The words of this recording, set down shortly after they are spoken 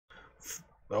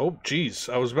Oh, geez.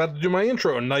 I was about to do my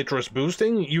intro. Nitrous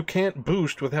boosting. You can't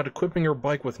boost without equipping your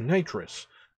bike with nitrous.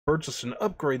 Purchase an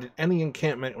upgraded any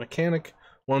encampment mechanic.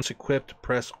 Once equipped,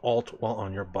 press Alt while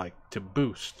on your bike to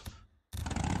boost.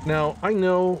 Now, I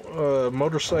know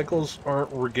motorcycles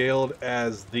aren't regaled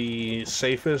as the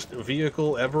safest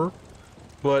vehicle ever,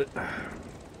 but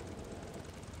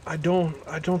I don't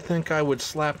think I would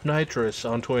slap nitrous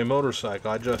onto a motorcycle.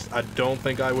 I don't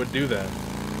think I would do that.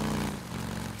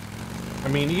 I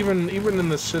mean, even in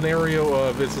the scenario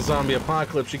of it's a zombie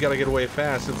apocalypse, you gotta get away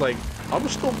fast. It's like, I'm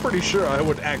still pretty sure I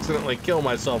would accidentally kill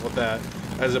myself with that,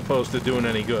 as opposed to doing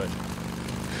any good.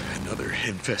 Another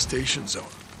infestation zone.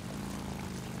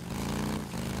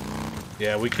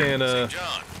 Yeah, we can't, St.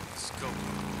 John, this is Copeland.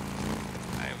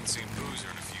 I haven't seen Boozer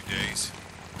in a few days.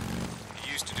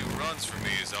 He used to do runs for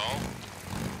me is all.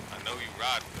 I know you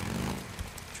ride with him.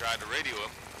 Tried to radio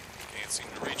him. Can't seem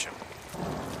to reach him.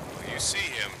 When you see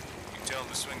him, tell him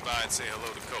to swing by and say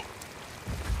hello to Copeland.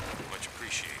 Much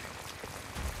appreciated.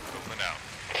 Copeland out.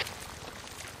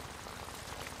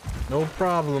 No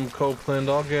problem, Copeland.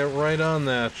 I'll get right on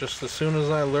that just as soon as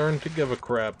I learn to give a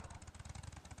crap.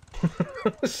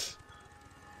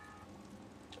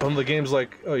 The game's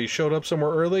like, oh, you showed up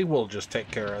somewhere early? We'll just take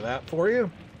care of that for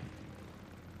you.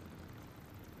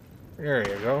 There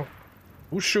you go.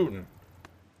 Who's shooting?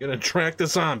 Gonna attract the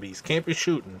zombies. Can't be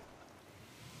shooting.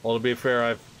 Well, to be fair,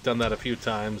 I've done that a few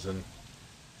times and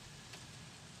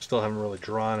still haven't really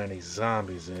drawn any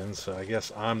zombies in, so I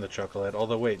guess I'm the chucklehead.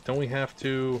 Although, wait, don't we have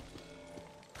to...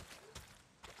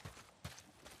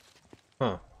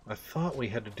 Huh. I thought we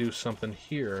had to do something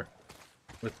here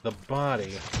with the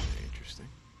body. Interesting.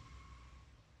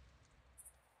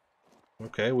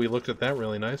 Okay, we looked at that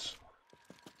really nice.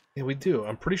 Yeah, we do.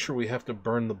 I'm pretty sure we have to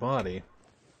burn the body.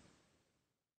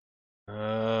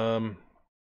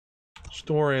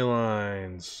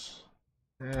 Storylines.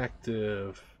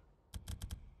 Active.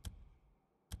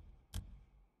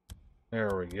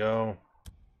 There we go.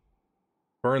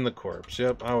 Burn the corpse.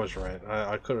 Yep, I was right.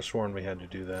 I could have sworn we had to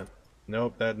do that.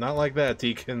 Nope, not like that,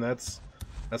 Deacon. That's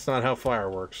not how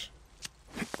fire works.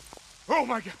 Oh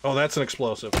my god! Oh, that's an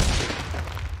explosive.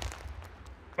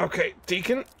 Okay,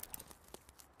 Deacon.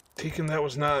 Deacon, that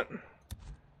was not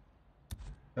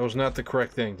the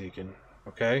correct thing, Deacon.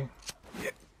 Okay?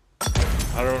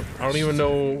 I don't even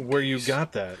know where you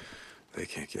got that. They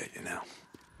can't get you now.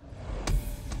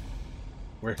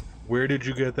 Where did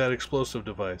you get that explosive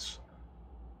device?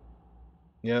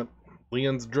 Yep.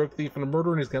 Leon's a drug thief and a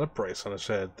murderer, and he's got a price on his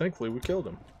head. Thankfully, we killed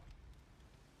him.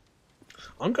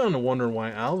 I'm kind of wondering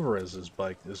why Alvarez's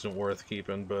bike isn't worth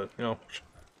keeping, but, you know,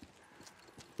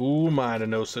 who am I to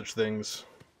know such things?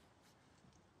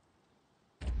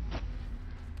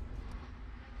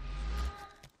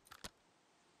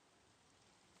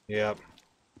 Yep.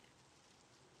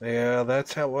 Yeah,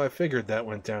 that's how I figured that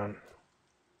went down.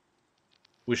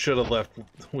 We should have left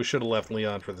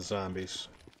Leon for the zombies.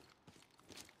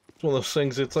 It's one of those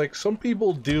things, it's like some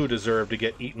people do deserve to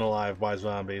get eaten alive by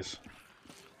zombies.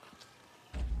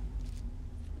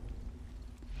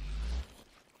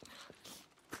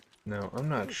 Now, I'm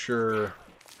not sure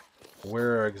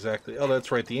where exactly... Oh,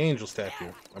 that's right, the angel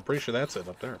statue. I'm pretty sure that's it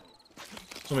up there.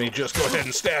 Let me just go ahead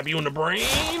and stab you in the brain.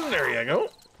 There you go.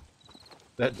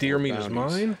 That deer meat is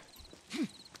mine.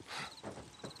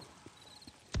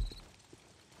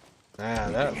 Ah,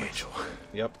 that... Angel.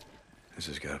 Yep. This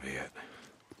has got to be it.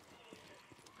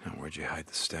 Now, where'd you hide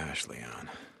the stash, Leon?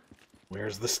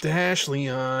 Where's the stash,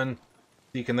 Leon?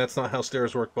 Deacon, that's not how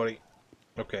stairs work, buddy.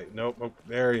 Okay, nope. Oh,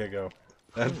 there you go.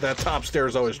 That top stair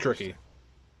is always tricky.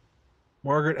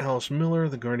 Margaret Alice Miller,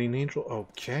 the guardian angel.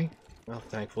 Okay. Well,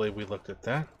 thankfully we looked at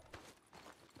that.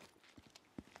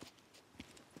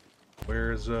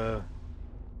 Where's the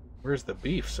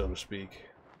beef, so to speak?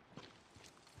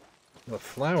 The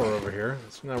flour over here.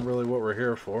 That's not really what we're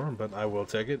here for, but I will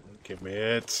take it. Give me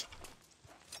it.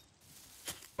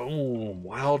 Oh,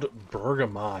 wild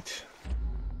bergamot.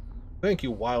 Thank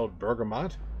you, wild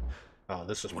bergamot. Oh,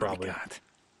 this is probably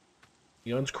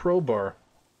Leon's crowbar,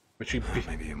 which he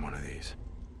maybe in one of these.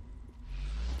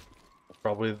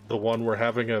 Probably the one we're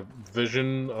having a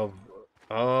vision of.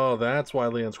 Oh, that's why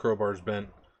Leon's crowbar is bent,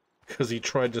 because he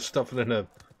tried to stuff it in a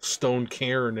stone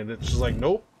cairn, and it's just like,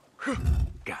 nope.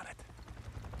 Got it.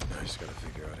 I just gotta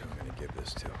figure out who I'm gonna give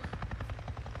this to.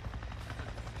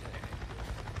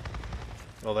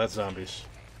 Oh, that's zombies.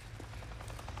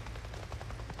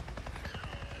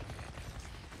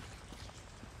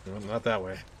 No, not that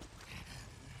way.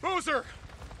 Boozer!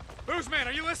 Boozman,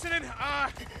 are you listening?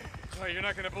 Oh, you're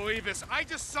not gonna believe this. I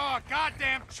just saw a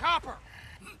goddamn chopper!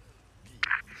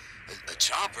 A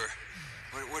chopper?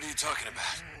 What are you talking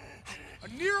about? A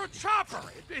Nero chopper!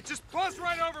 It just buzzed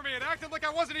right over me and acted like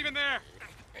I wasn't even there.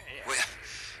 Wait,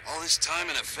 all this time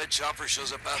and a Fed chopper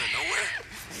shows up out of nowhere?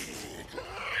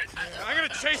 I'm gonna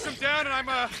chase them down and I'm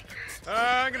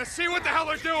gonna see what the hell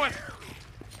they're doing.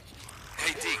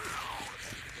 Hey, Deke.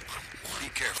 Be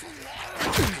careful.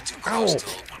 Don't get too close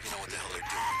till you know what the hell they're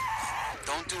doing.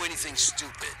 Don't do anything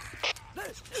stupid.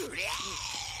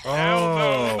 Hell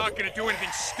no, I'm not gonna do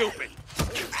anything stupid.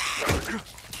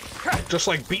 Just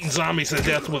like beating zombies to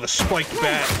death with a spiked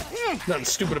bat. Nothing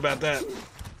stupid about that.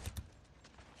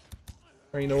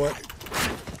 Or you know what?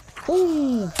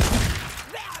 Ooh.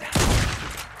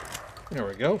 There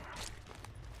we go.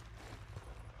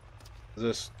 Is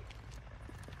this...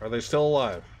 Are they still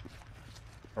alive?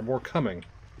 Are more coming?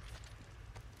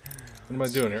 What am I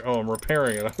doing here? Oh, I'm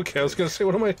repairing it. Okay, I was gonna say,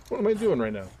 what am I doing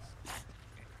right now?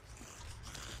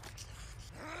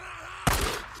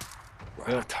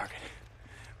 Right on target.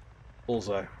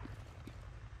 Bullseye.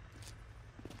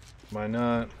 Am I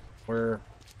not? Where?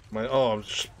 Am I? Oh,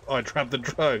 I trapped the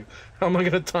drug. How am I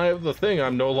gonna tie up the thing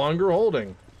I'm no longer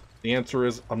holding? The answer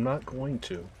is, I'm not going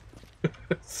to.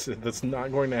 That's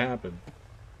not going to happen.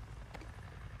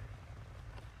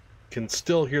 Can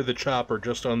still hear the chopper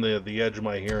just on the edge of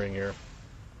my hearing here.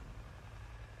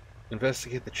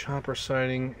 Investigate the chopper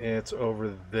sighting. It's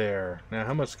over there. Now,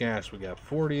 how much gas we got?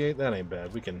 48? That ain't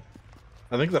bad. We can...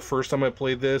 I think the first time I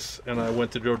played this and I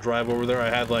went to go drive over there, I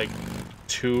had like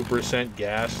 2%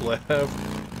 gas left.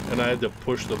 And I had to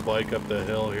push the bike up the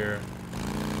hill here.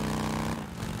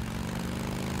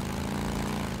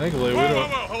 Thankfully, we don't...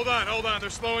 Whoa, hold on. They're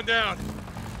slowing down.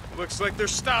 Looks like they're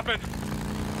stopping.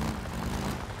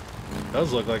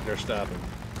 Does look like they're stopping.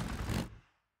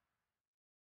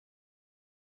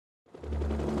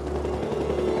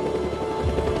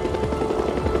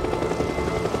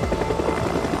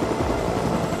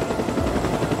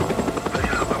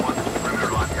 Listen up, I want this perimeter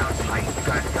lockdown tight. You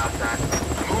guys got that?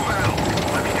 Move out!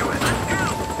 Let me do it. Let's go!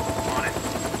 On it.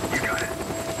 You got it.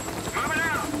 Moving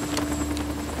out!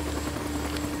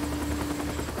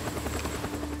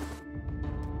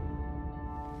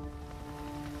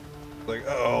 Like,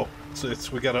 uh-oh.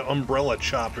 We got an umbrella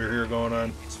chopper here going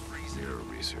on. You're a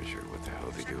researcher. What the hell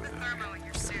are they doing out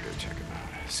here? Gotta go check them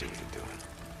out. See what they're doing.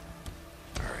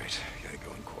 Alright, gotta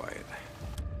go in quiet.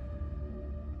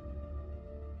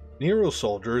 Nero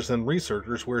soldiers and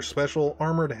researchers wear special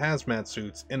armored hazmat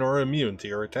suits and are immune to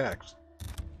your attacks.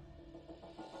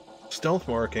 Stealth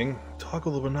marking.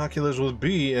 Toggle the binoculars with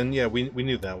B, and yeah, we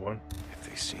knew that one. If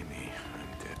they see me, I'm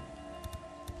dead.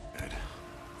 Dead.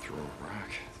 Throw a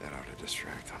rock. That ought to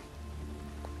distract them.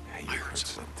 Hey, you heard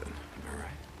something. Am I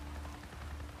right?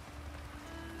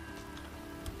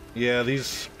 Yeah,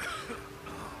 these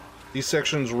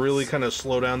sections really kind of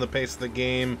slow down the pace of the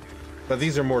game, but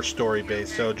these are more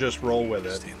story-based, so just roll with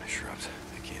it. Stay in the shrubs.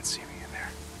 They can't see me in there.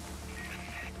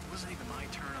 It wasn't even my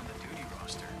turn on the duty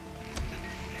roster.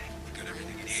 You got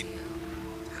everything you need?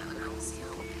 How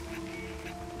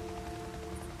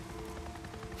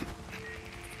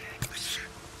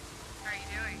are you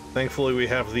doing? Thankfully, we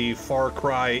have the Far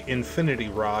Cry Infinity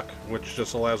Rock, which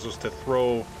just allows us to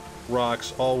throw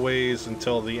rocks always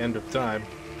until the end of time.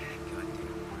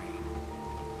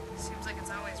 Seems like it's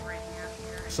always raining out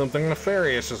here. Something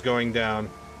nefarious is going down.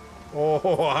 Oh,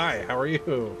 hi, how are you?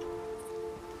 You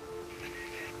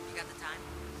got the time?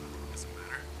 Doesn't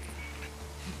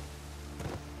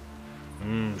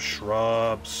matter.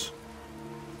 Shrubs.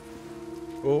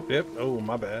 Oh, yep, oh,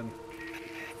 my bad.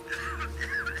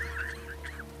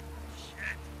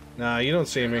 Nah, you don't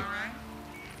see me. All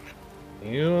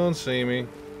right. You don't see me.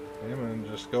 Hey, man,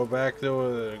 just go back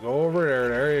to go over there.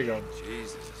 There you go.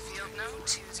 Jesus. Field note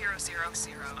 2000.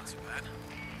 Not too bad.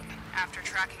 After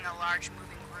tracking a large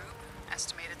moving group,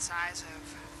 estimated size of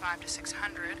 500 to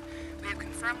 600, we have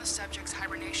confirmed the subject's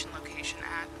hibernation location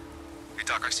at... Hey,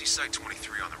 Doc, I see Site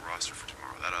 23 on the roster for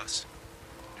tomorrow. That us?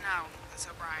 No, that's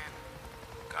O'Brien.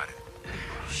 Got it.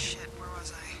 Shit, where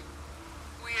was I?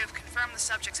 We have confirmed the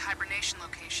subject's hibernation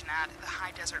location at the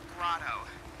High Desert Grotto,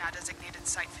 now designated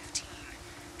Site 15.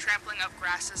 Trampling of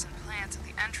grasses and plants at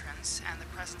the entrance and the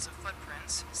presence of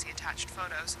footprints, see attached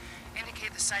photos,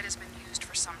 indicate the site has been used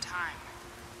for some time.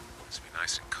 Must be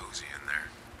nice and cozy in there.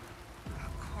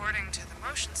 According to the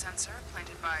motion sensor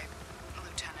planted by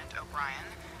Lieutenant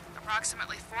O'Brien,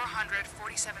 approximately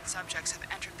 447 subjects have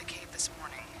entered the cave this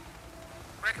morning.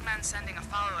 Recommend sending a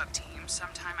follow-up team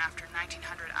sometime after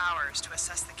 1900 hours to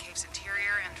assess the cave's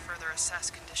interior and further assess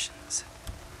conditions.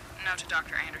 Note to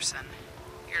Dr. Anderson.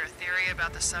 Your theory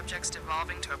about the subjects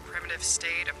devolving to a primitive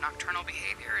state of nocturnal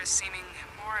behavior is seeming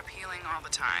more appealing all the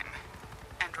time.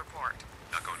 End report.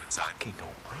 Not going inside. Fucking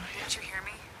O'Brien. Didn't you hear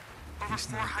me? Over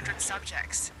 400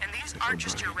 subjects. And these aren't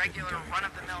just your regular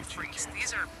run-of-the-mill freaks.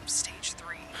 These are stage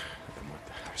 3. Then what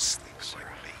the hell? They're sleeping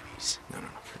like babies. No,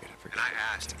 forget it. And I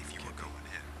asked if you were going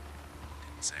in.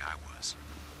 Didn't say I was.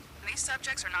 These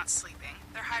subjects are not sleeping.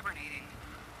 They're hibernating.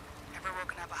 Ever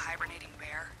woken up a hibernating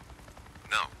bear?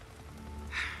 No.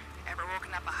 Ever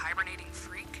woken up a hibernating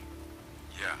freak?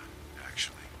 Yeah,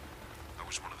 actually. I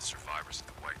was one of the survivors at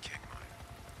the White King mine.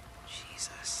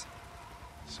 Jesus.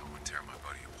 Someone tear my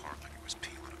buddy apart like it was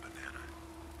peeling a banana.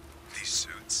 These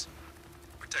suits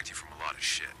protect you from a lot of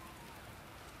shit.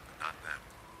 But not them.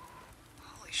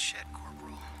 Holy shit,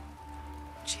 Corporal.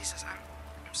 Jesus,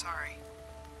 I'm sorry.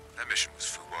 That mission was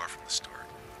FUBAR from the start.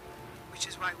 Which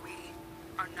is why we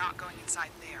are not going inside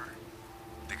there.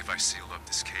 I think if I sealed up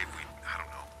this cave, we'd, I don't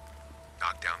know,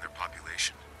 knock down their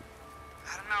population.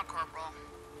 I don't know, Corporal.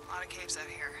 A lot of caves out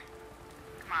here.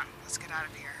 Come on, let's get out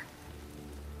of here.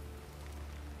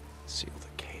 Seal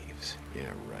the caves. Yeah,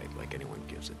 right. Like anyone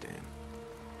gives a damn.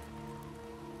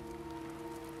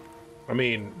 I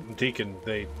mean, Deacon,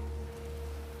 they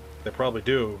probably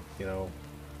do, you know.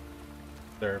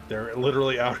 They're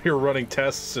literally out here running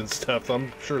tests and stuff.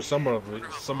 I'm sure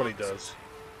somebody does.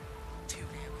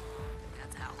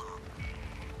 That's how long.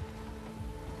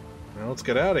 Now let's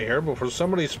get out of here before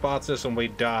somebody spots us and we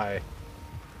die.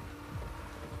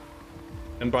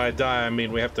 And by die, I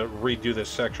mean we have to redo this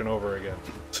section over again.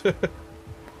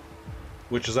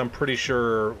 Which is, I'm pretty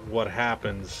sure, what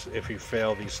happens if you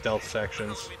fail these stealth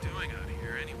sections. What are we doing out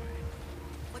here anyway?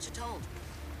 What you told?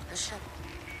 A ship.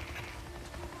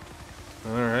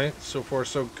 Alright, so far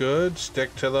so good.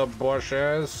 Stick to the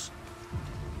bushes.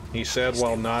 He said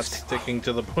while not sticking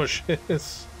to the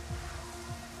bushes.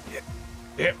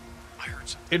 Yep. I heard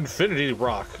something. Infinity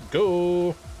Rock, go!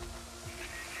 We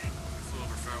flew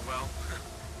over farewell.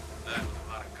 That was a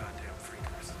lot of goddamn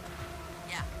freakers.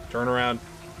 Yeah. Turn around.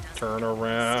 Turn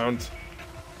around.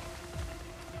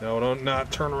 No, don't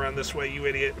not turn around this way, you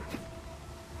idiot.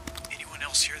 Anyone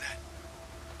else hear that?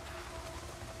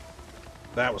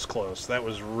 That was close. That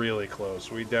was really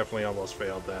close. We definitely almost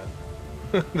failed that.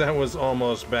 That was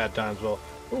almost bad times. Well,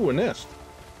 ooh, a nest.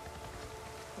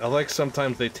 I like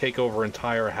sometimes they take over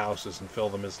entire houses and fill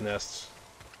them as nests.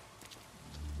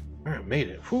 Alright, made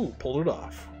it. Whew, pulled it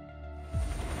off.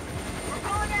 We're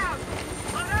pulling out!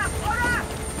 Load up! Load up!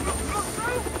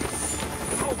 Move!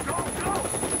 Go, go, go!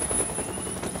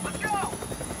 Let's go!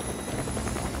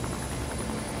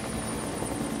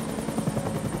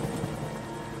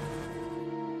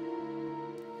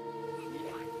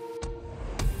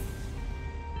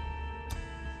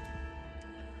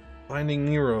 Finding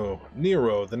Nero.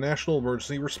 Nero, the National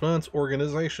Emergency Response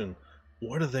Organization.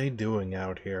 What are they doing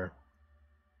out here?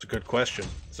 It's a good question.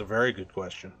 It's a very good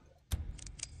question.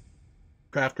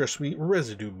 Craft your sweet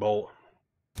residue bolt.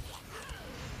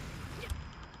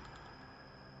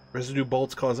 Residue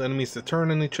bolts cause enemies to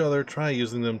turn on each other. Try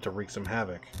using them to wreak some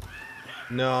havoc.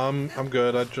 No, I'm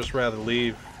good. I'd just rather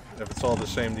leave if it's all the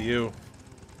same to you.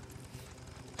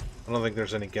 I don't think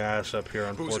there's any gas up here,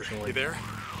 unfortunately. Boozer, you there?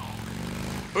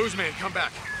 Booze man, come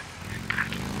back.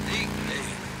 Hey,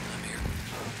 I'm here.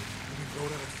 We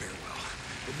rode out of Farewell.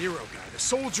 The Nero guy, the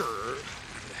soldier, or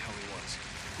whatever the hell he was,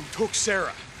 who took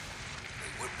Sarah.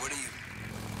 Wait, what are you...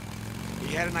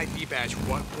 He had an ID badge.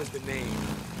 What was the name?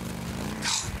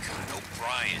 Oh, God,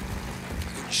 O'Brien.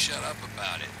 Couldn't shut up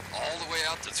about it. All the way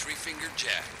out to Three Finger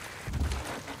Jack.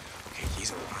 Okay,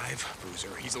 he's alive,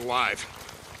 Boozer. He's alive.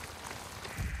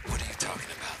 What are you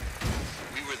talking about?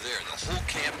 We were there. The whole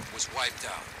camp was wiped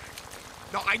out.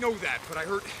 No, I know that, but I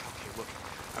heard... Okay, look.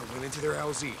 I went into their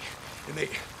LZ, and they...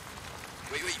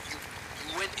 Wait,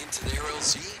 you went into their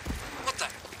LZ? What the...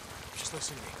 Just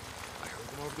listen to me. I heard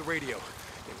them over the radio.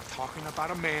 They were talking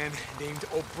about a man named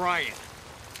O'Brien.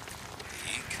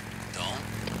 Eek, don't.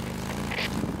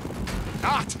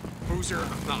 Not! Boozer,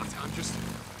 I'm not. I'm just...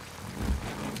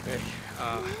 Hey,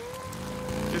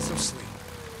 get some sleep.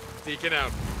 Deacon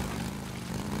out.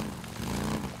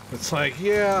 It's like,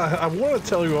 yeah, I want to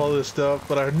tell you all this stuff,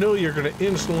 but I know you're going to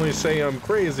instantly say I'm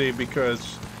crazy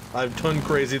because I've done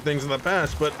crazy things in the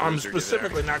past, but I'm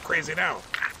specifically not crazy now.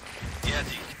 Yeah,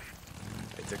 Deke.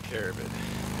 I took care of it.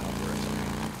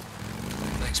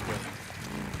 Thanks, brother.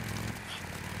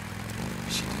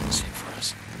 She did the same for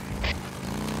us.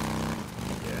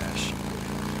 Yeah, she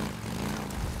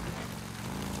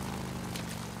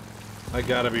I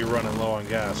gotta be running low on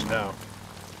gas now.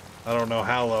 I don't know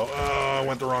how low. Oh, I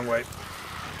went the wrong way.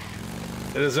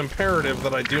 It is imperative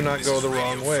that I do not go the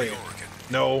wrong way.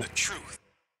 No. The truth.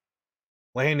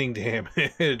 Landing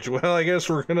damage. Well, I guess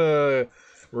we're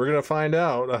gonna find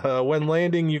out. When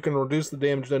landing, you can reduce the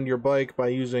damage done to your bike by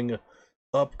using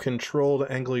Up control to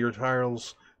angle your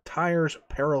tires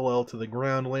parallel to the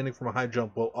ground. Landing from a high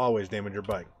jump will always damage your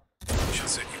bike. She'll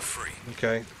set you free.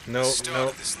 Okay. No, Start no,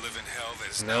 of this living hell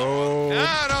that is no. Nah,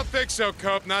 I don't think so,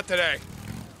 Cope. Not today.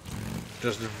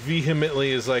 Just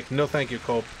vehemently is like, no thank you,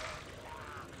 Cope.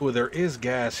 Ooh, there is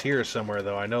gas here somewhere,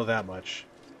 though. I know that much.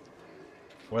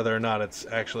 Whether or not it's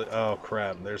actually... Oh,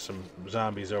 crap. There's some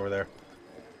zombies over there.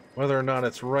 Whether or not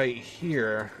it's right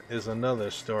here is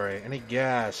another story. Any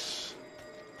gas?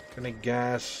 Any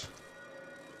gas?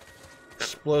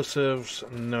 Explosives?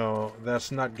 No,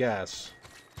 that's not gas.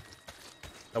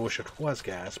 I wish it was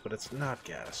gas, but it's not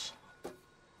gas.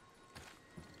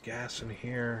 Gas in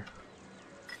here.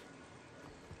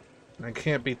 I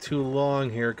can't be too long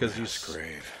here because you...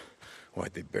 Grave.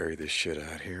 Why'd they bury this shit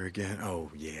out here again?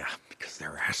 Oh, yeah, because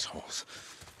they're assholes.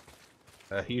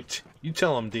 You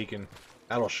tell them, Deacon.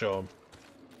 That'll show them.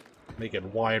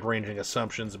 Making wide-ranging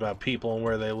assumptions about people and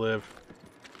where they live.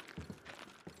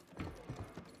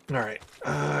 Alright,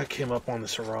 I came up on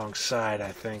this wrong side,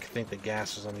 I think. I think the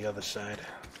gas is on the other side.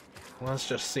 Well, let's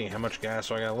just see how much gas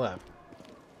do I got left.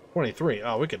 23.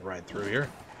 Oh, we could ride through here.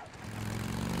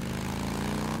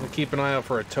 We'll keep an eye out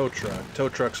for a tow truck. Tow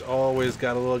trucks always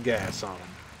got a little gas on them.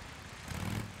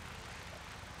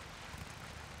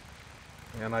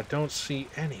 And I don't see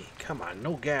any. Come on,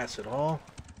 no gas at all.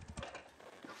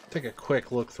 Take a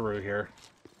quick look through here.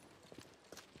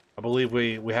 I believe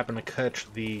we happen to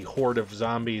catch the horde of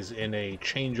zombies in a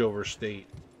changeover state.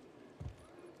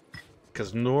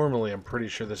 Because normally I'm pretty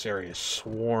sure this area is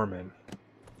swarming.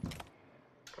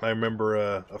 I remember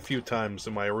a few times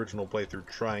in my original playthrough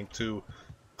trying to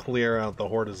clear out the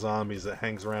horde of zombies that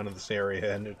hangs around in this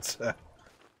area, and it's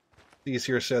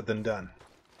easier said than done.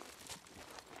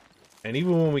 And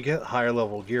even when we get higher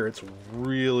level gear, it's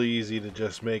really easy to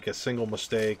just make a single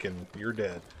mistake and you're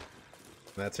dead.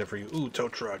 And that's it for you. Ooh, tow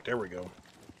truck, there we go.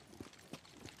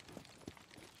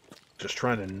 Just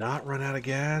trying to not run out of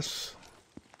gas.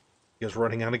 Because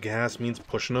running out of gas means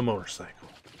pushing a motorcycle.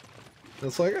 And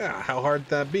it's like, how hard would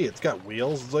that be? It's got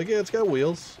wheels. It's like, yeah, it's got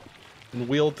wheels. And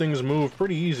wheeled things move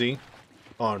pretty easy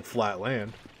on flat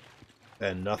land.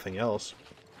 And nothing else.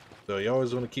 So you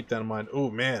always want to keep that in mind.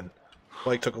 Oh, man.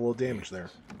 Bike took a little damage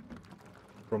there.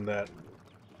 From that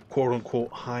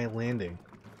quote-unquote high landing.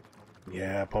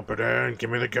 Yeah, pump it in.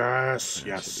 Give me the gas.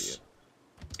 Yes.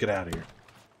 Let's get out of here.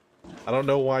 I don't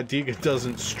know why Deacon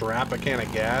doesn't strap a can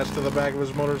of gas to the back of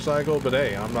his motorcycle, but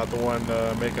hey, I'm not the one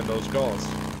making those calls.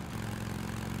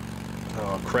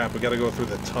 Oh crap, we gotta go through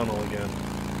the tunnel again.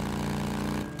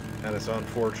 That is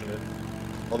unfortunate.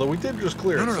 Although we did just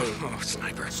clear it. No,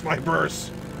 snipers.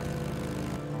 Snipers!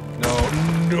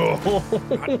 No.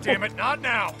 God damn it, not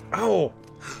now! Ow!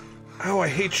 Ow, I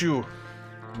hate you!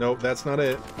 Nope, that's not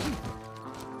it.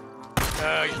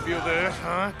 You feel that,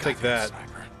 huh? Take that.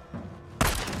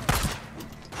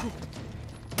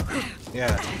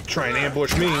 Yeah, try and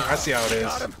ambush me. I see how it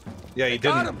is. Yeah, you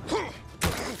didn't.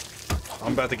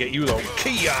 I'm about to get you though.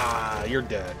 Kia! You're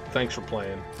dead. Thanks for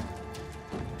playing.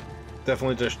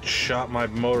 Definitely just shot my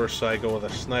motorcycle with a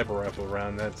sniper rifle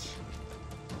round. That's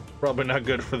probably not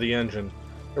good for the engine.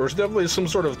 There was definitely some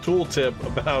sort of tooltip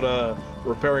about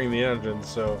repairing the engine,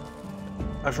 so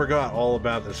I forgot all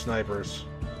about the snipers.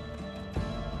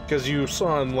 Because you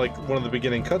saw in like one of the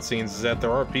beginning cutscenes is that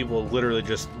there are people literally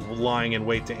just lying in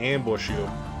wait to ambush you.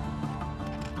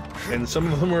 And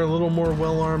some of them are a little more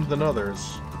well-armed than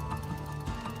others.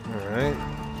 Alright.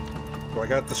 Do I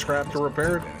got the scrap to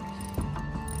repair it?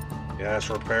 Yes,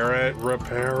 repair it,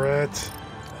 repair it.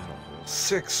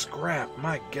 6 scrap,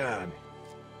 my god.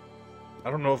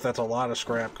 I don't know if that's a lot of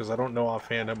scrap, because I don't know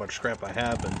offhand how much scrap I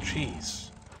have, but jeez.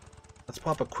 Let's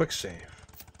pop a quick save.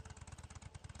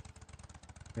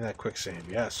 Give me that quick save,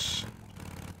 yes.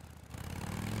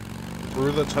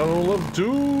 Through the tunnel of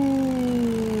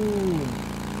doom!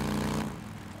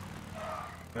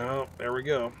 Oh, there we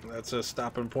go. That's a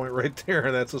stopping point right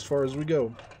there. That's as far as we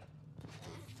go.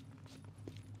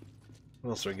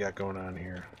 What else we got going on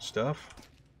here? Stuff.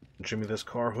 Jimmy this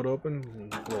car hood open.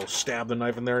 We'll stab the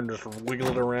knife in there and just wiggle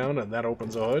it around, and that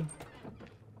opens a hood.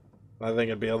 I think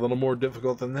it'd be a little more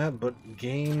difficult than that, but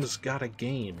game's got a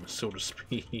game, so to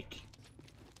speak.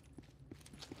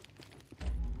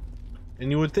 And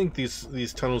you would think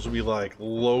these tunnels would be like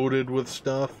loaded with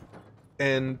stuff.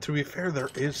 And to be fair, there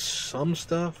is some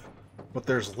stuff, but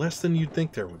there's less than you'd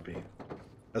think there would be.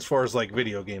 As far as like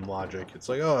video game logic. It's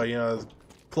like, oh, you know,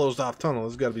 closed off tunnel,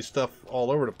 there's gotta be stuff all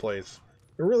over the place.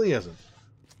 There really isn't.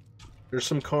 There's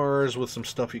some cars with some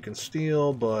stuff you can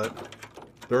steal, but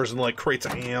there isn't like crates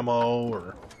of ammo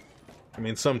or... I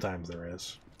mean, sometimes there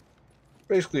is.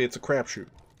 Basically, it's a crapshoot.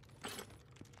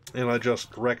 And I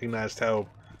just recognized how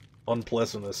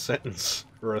unpleasant a sentence,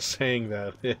 or a saying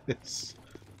that is.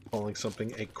 Calling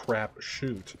something a crap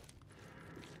shoot.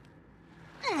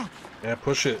 Yeah,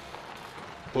 push it.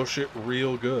 Push it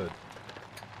real good.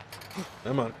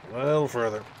 Come on, a little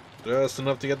further. Just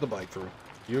enough to get the bike through.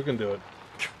 You can do it.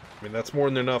 I mean, that's more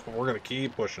than enough, but we're gonna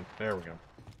keep pushing. There we go.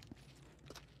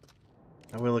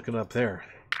 How are we looking up there?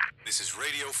 This is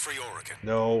Radio Free Oregon.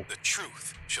 No. The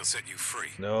truth shall set you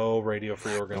free. No, Radio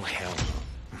Free Oregon. Oh, hell.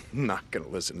 I'm not gonna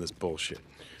listen to this bullshit.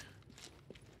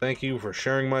 Thank you for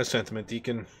sharing my sentiment,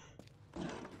 Deacon.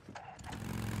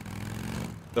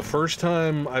 The first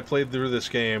time I played through this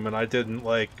game and I didn't,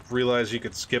 like, realize you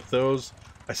could skip those,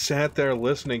 I sat there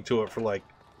listening to it for, like,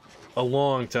 a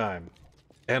long time.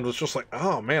 And was just like,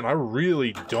 oh man, I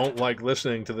really don't like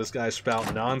listening to this guy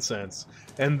spout nonsense.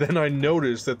 And then I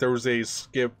noticed that there was a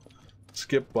skip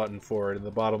button for it in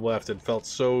the bottom left and felt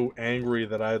so angry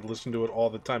that I had listened to it all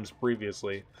the times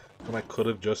previously when I could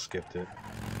have just skipped it.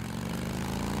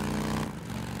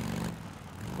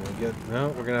 No,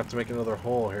 we're gonna have to make another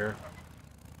hole here.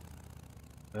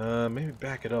 Maybe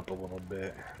back it up a little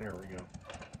bit. There we go.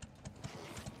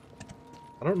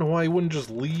 I don't know why you wouldn't just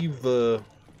leave the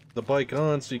bike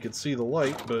on so you can see the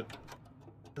light, but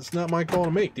it's not my call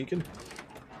to make, Deacon.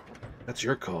 That's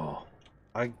your call.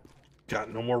 I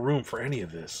got no more room for any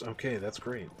of this. Okay, that's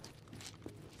great.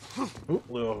 Oop,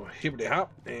 little hippity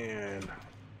hop, and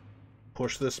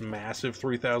push this massive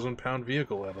 3,000-pound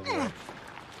vehicle out of the way.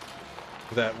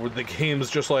 That where the game's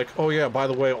just like, oh yeah, by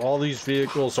the way, all these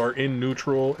vehicles are in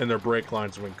neutral and their brake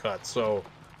lines have been cut, so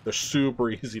they're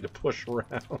super easy to push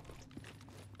around.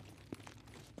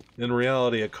 In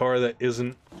reality, a car that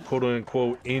isn't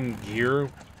quote-unquote in gear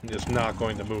is not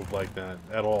going to move like that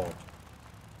at all.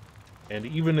 And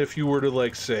even if you were to,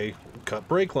 like, say, cut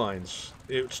brake lines,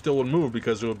 it still would move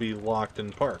because it would be locked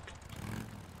in park.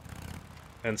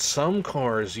 And some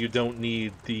cars, you don't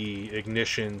need the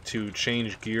ignition to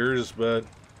change gears, but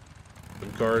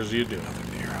some cars you do.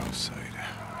 Another near-house site.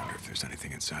 I wonder if there's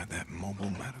anything inside that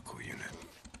mobile medical unit.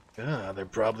 Yeah, there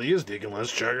probably is, Deacon.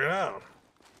 Let's check it out.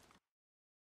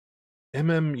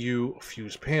 MMU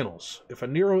fuse panels. If a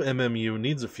Nero MMU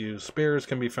needs a fuse, spares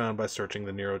can be found by searching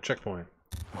the Nero checkpoint.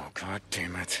 Oh, god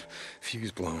damn it.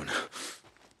 Fuse blown.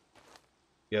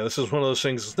 Yeah, this is one of those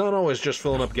things. It's not always just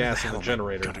filling up gas in the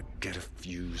generator. Gotta get a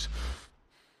fuse.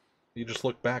 You just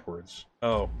look backwards.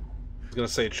 Oh, I was gonna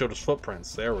say it showed us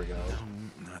footprints. There we go.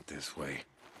 No, not this way.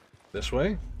 This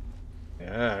way?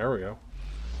 Yeah, there we go.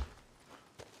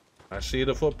 I see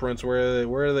the footprints. Where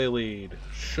do they lead?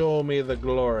 Show me the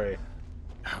glory.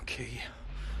 Okay,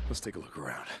 let's take a look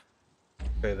around.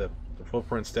 Okay, the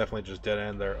footprints definitely just dead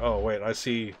end there. Oh wait, I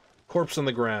see corpse on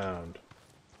the ground.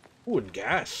 Ooh, and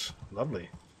gas. Lovely.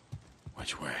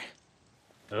 Which way?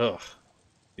 Ugh.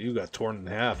 You got torn in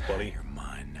half, buddy. You're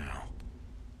mine now.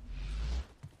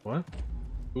 What?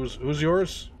 Who's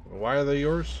yours? Why are they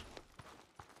yours?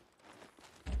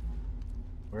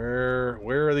 Where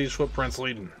are these footprints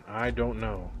leading? I don't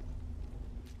know.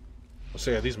 Let's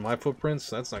say, are these my footprints?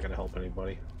 That's not gonna help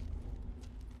anybody.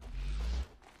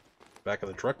 Back of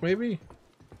the truck, maybe?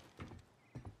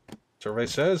 Survey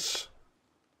says.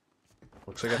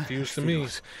 Looks like a fuse to me.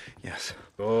 Yes.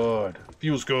 Good.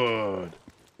 Fuse good.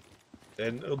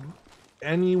 And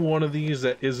any one of these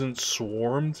that isn't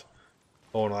swarmed.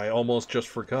 Oh, and I almost just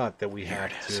forgot that we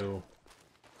have to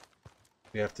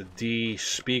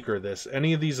de-speaker this.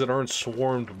 Any of these that aren't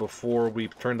swarmed before we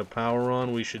turn the power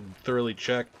on, we should thoroughly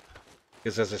check.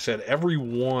 Because as I said, every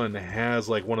one has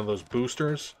like one of those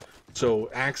boosters. So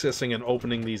accessing and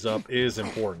opening these up is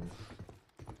important.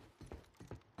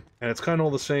 And it's kind of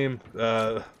all the same.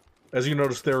 As you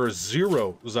notice, there are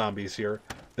 0 zombies here.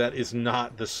 That is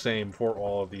not the same for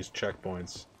all of these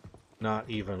checkpoints. Not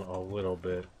even a little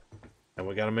bit. And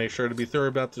we gotta make sure to be thorough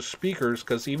about the speakers,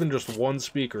 because even just one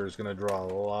speaker is gonna draw a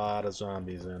lot of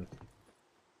zombies in.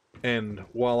 And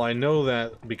while I know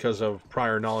that because of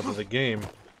prior knowledge of the game,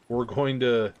 we're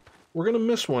gonna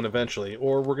miss one eventually,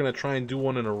 or we're gonna try and do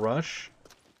one in a rush.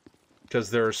 Because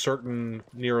there are certain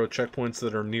Nero checkpoints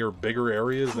that are near bigger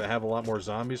areas that have a lot more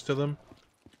zombies to them.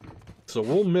 So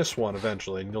we'll miss one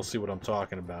eventually, and you'll see what I'm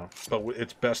talking about. But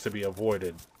it's best to be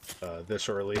avoided this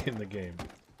early in the game.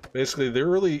 Basically,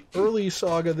 the early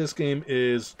saga of this game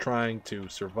is trying to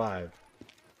survive.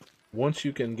 Once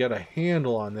you can get a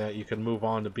handle on that, you can move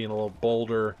on to being a little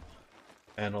bolder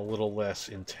and a little less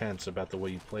intense about the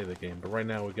way you play the game. But right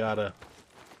now, we gotta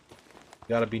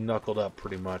be knuckled up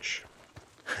pretty much.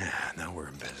 Now we're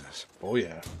in business. Oh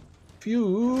yeah.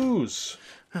 Fuse!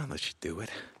 I'll let you do it.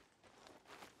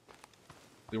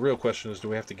 The real question is, do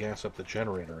we have to gas up the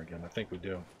generator again? I think we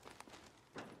do.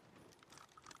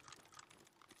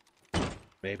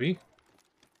 Maybe.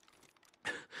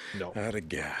 No. Out of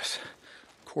gas.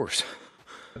 Of course.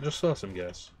 I just saw some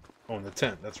gas. Oh, in the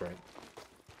tent. That's right.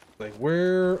 Like,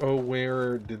 where, oh,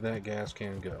 where did that gas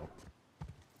can go?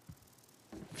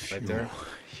 Right there?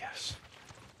 Yes.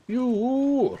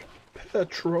 You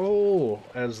petrol,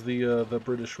 as the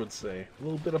British would say. A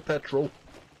little bit of petrol.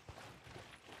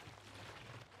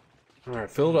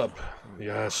 Alright, fill it up.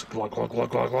 Yes. Glug, glug,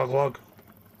 glug, glug, glug, glug.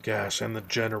 Gas and the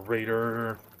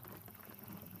generator.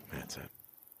 That's it.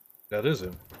 That is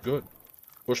it. Good.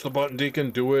 Push the button,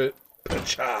 Deacon. Do it.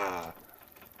 Pacha!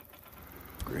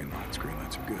 Green lights are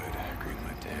good. Green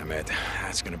light, damn it.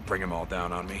 That's gonna bring them all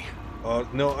down on me.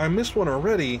 No, I missed one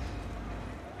already.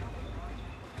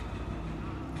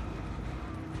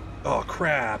 Oh,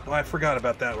 crap. I forgot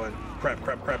about that one. Crap,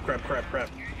 crap, crap, crap, crap, crap.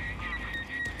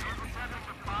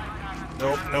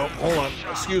 Nope, nope, hold on.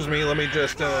 Excuse me, let me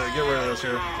just get rid of this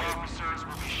here.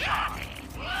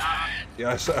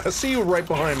 Yeah, I see you right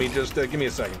behind me. Just give me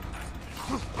a second.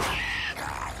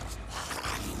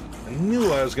 I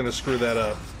knew I was going to screw that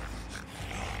up.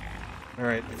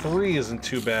 Alright, 3 isn't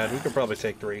too bad. We could probably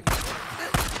take 3.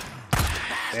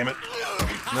 Damn it.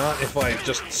 Not if I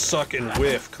just suck and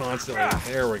whiff constantly.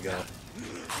 There we go.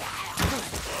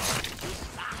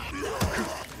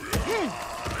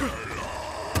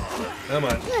 Come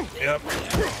on. Yep.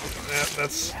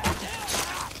 That's...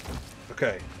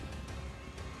 Okay.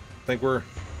 I think we're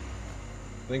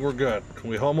good.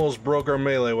 We almost broke our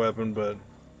melee weapon, but...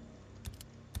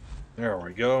 There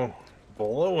we go.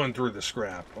 Blowing through the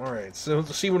scrap. Alright, so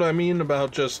see what I mean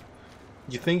about just...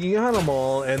 You think you got them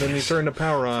all, and then you turn the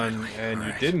power on, and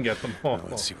you didn't get them all. Now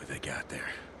let's see what they got there.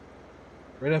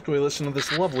 Right after we listen to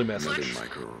this lovely message. Another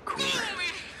micro recorder.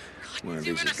 One of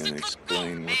these is gonna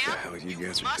explain what the hell you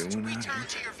guys are doing out here.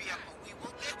 To your vehicle. We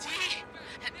will get to you.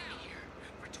 Have been here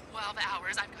for 12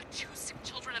 hours. I've got 2 sick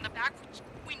children in the back.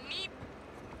 We need...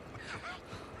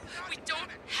 We don't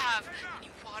have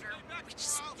any water. We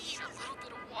just need a little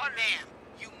bit of water. Ma'am,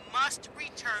 you must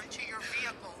return to your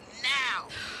vehicle now.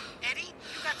 Eddie,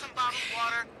 you got some bottled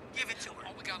water? Give it to her.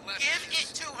 All we got left Give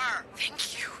is... it to her.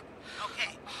 Thank you.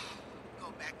 Okay.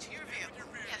 Go back to your vehicle.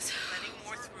 Yes. Letting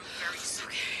more through very soon.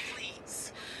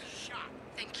 Please.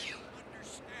 Thank you.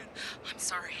 I'm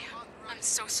sorry. I'm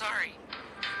so sorry.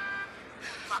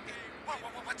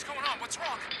 What's going on? What's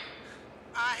wrong?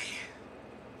 I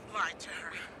lied to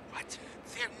her. What?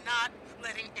 They're not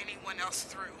letting anyone else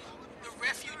through. The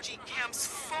refugee camp's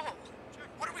full.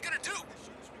 What are we gonna do?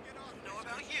 I don't know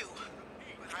about you,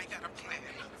 but I got a plan.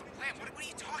 A plan? What are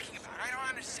you talking about? I don't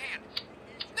understand.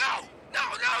 No! No!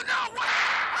 No! No!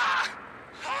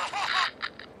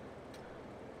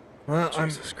 What? Well,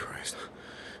 Jesus Christ.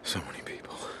 So many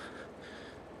people.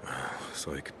 It's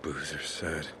like Boozer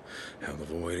said. Hell of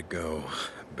a way to go.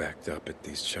 Backed up at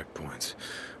these checkpoints.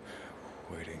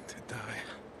 Waiting to die.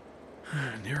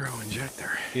 Neuro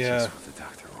injector. Yeah. Just what the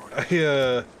doctor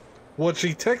ordered. What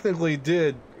she technically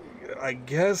did, I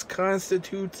guess,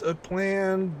 constitutes a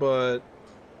plan, but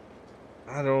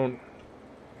I don't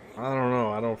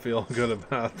know. I don't feel good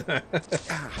about that.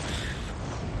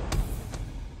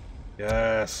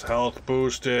 Yes, health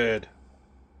boosted.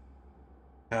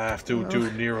 Have to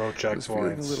do Nero I was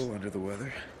feeling a checkpoints. little under the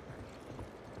weather.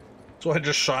 So I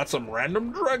just shot some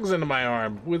random drugs into my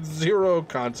arm with 0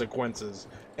 consequences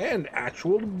and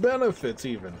actual benefits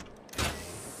even.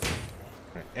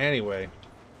 Anyway,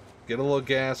 get a little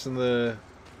gas in the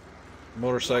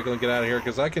motorcycle and get out of here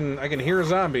because I can hear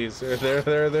zombies.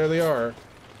 There they are.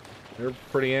 They're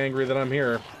pretty angry that I'm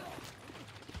here.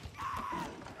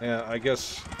 Yeah, I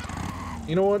guess.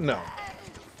 You know what? No.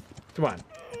 Come on,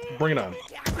 bring it on.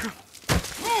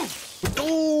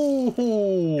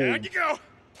 Ooh! There you go.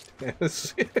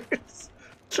 It's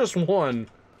just one.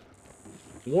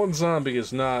 One zombie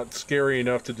is not scary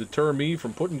enough to deter me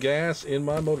from putting gas in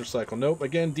my motorcycle. Nope.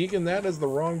 Again, Deacon, that is the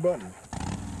wrong button.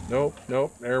 Nope.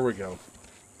 Nope. There we go.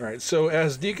 Alright, so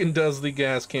as Deacon does the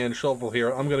gas can shuffle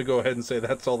here, I'm going to go ahead and say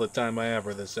that's all the time I have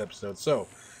for this episode. So,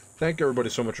 thank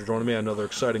everybody so much for joining me on another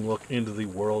exciting look into the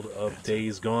world of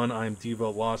Days Gone. I'm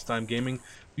Devo, Lost Time Gaming.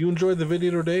 If you enjoyed the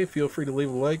video today, feel free to leave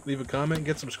a like, leave a comment, and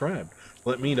get subscribed.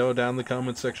 Let me know down in the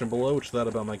comments section below what you thought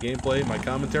about my gameplay, my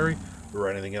commentary, or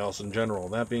anything else in general.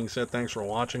 That being said, thanks for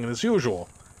watching, and as usual,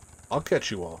 I'll catch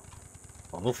you all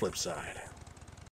on the flip side.